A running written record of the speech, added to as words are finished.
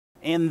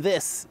And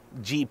this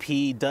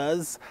GP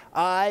does,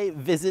 I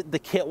visit the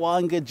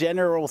Kitwanga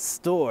General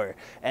Store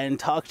and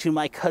talk to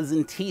my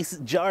cousin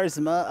Tis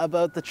Jarsma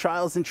about the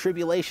trials and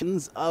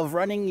tribulations of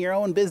running your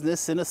own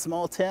business in a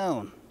small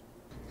town.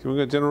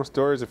 Kitwanga General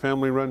Store is a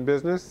family-run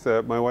business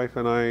that my wife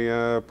and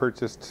I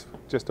purchased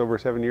just over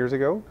 7 years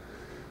ago.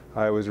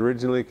 It was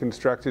originally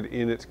constructed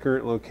in its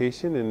current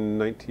location in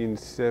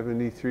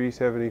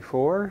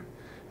 1973-74.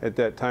 At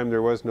that time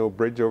there was no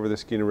bridge over the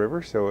Skeena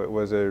River, so it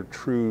was a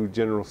true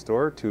general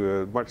store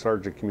to a much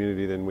larger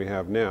community than we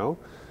have now.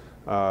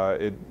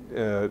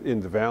 In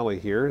the valley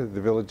here, the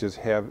villages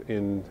have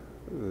in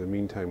the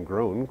meantime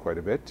grown quite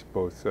a bit,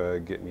 both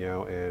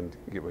Kitwanga and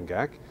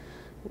Kitwanga.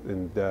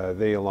 And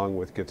they, along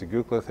with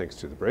Kitwanga, thanks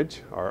to the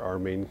bridge, are our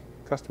main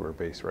customer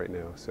base right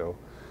now. So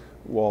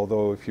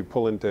although if you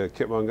pull into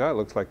Kitwanga, it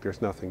looks like there's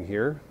nothing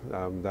here,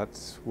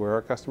 that's where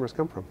our customers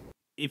come from.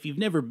 If you've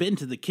never been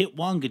to the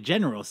Kitwanga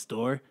General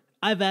Store,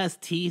 I've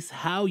asked Tis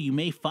how you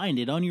may find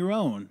it on your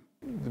own.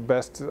 The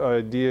best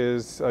idea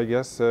is, I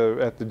guess,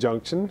 at the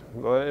junction,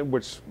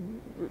 which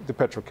the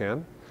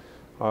Petrocan,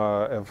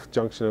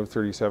 junction of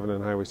 37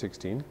 and Highway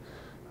 16.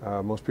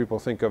 Most people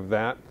think of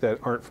that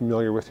aren't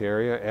familiar with the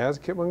area as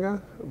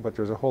Kitwanga, but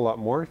there's a whole lot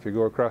more. If you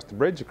go across the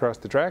bridge, across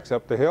the tracks,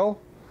 up the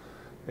hill,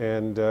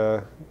 and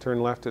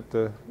turn left at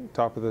the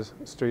top of the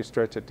straight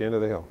stretch at the end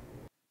of the hill.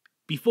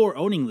 Before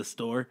owning the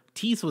store,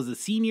 Tis was a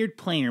senior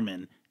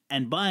planerman,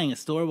 and buying a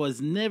store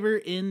was never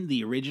in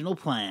the original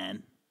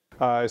plan.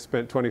 I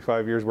spent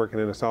 25 years working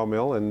in a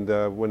sawmill, and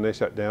when they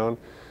shut down,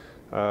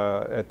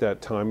 at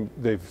that time,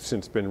 they've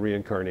since been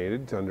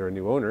reincarnated under a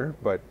new owner,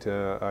 but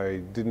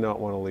I did not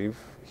want to leave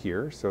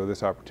here, so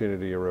this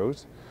opportunity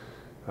arose.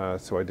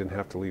 So I didn't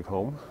have to leave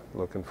home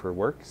looking for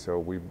work, so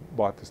we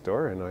bought the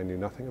store and I knew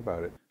nothing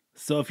about it.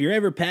 So if you're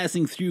ever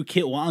passing through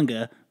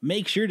Kitwanga,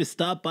 make sure to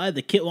stop by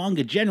the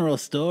Kitwanga General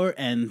Store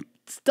and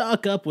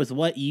stock up with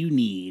what you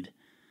need.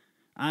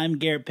 I'm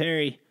Garrett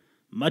Perry.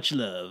 Much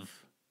love.